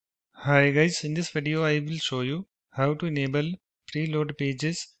Hi guys, in this video I will show you how to enable preload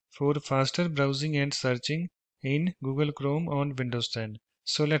pages for faster browsing and searching in Google Chrome on Windows 10.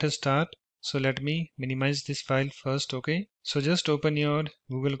 So let us start. So let me minimize this file first, okay? So just open your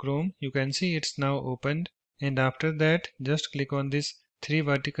Google Chrome. You can see it's now opened, and after that just click on this three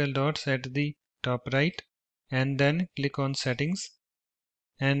vertical dots at the top right, and then click on settings,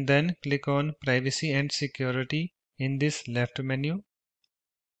 and then click on privacy and security in this left menu,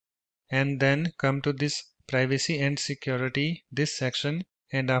 and then come to this privacy and security this section,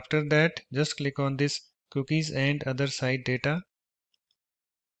 and after that just click on this cookies and other site data,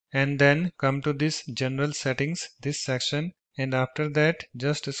 and then come to this general settings this section, and after that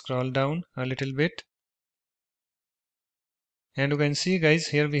just scroll down a little bit, and you can see guys,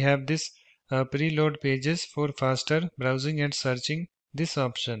 here we have this preload pages for faster browsing and searching. This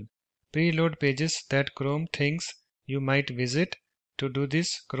option, preload pages that Chrome thinks you might visit. To do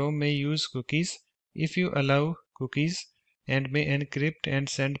this, Chrome may use cookies. If you allow cookies, and may encrypt and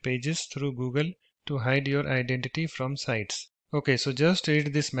send pages through Google to hide your identity from sites. Okay, so just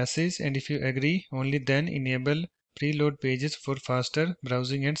read this message, and if you agree, only then enable preload pages for faster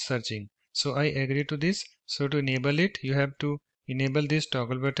browsing and searching. So I agree to this. So to enable it, you have to enable this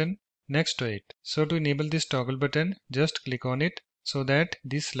toggle button next to it. So to enable this toggle button, just click on it so that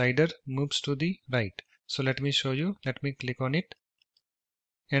this slider moves to the right. So let me show you. Let me click on it,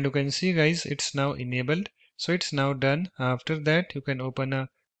 and you can see guys, it's now enabled. So it's now done. After that you can open a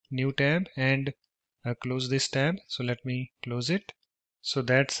new tab and close this tab. So let me close it. So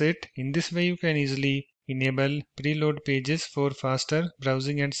that's it. In this way you can easily enable preload pages for faster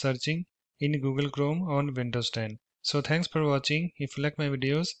browsing and searching in Google Chrome on Windows 10. So thanks for watching. If you like my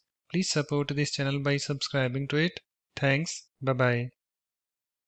videos, please support this channel by subscribing to it. Thanks. Bye bye.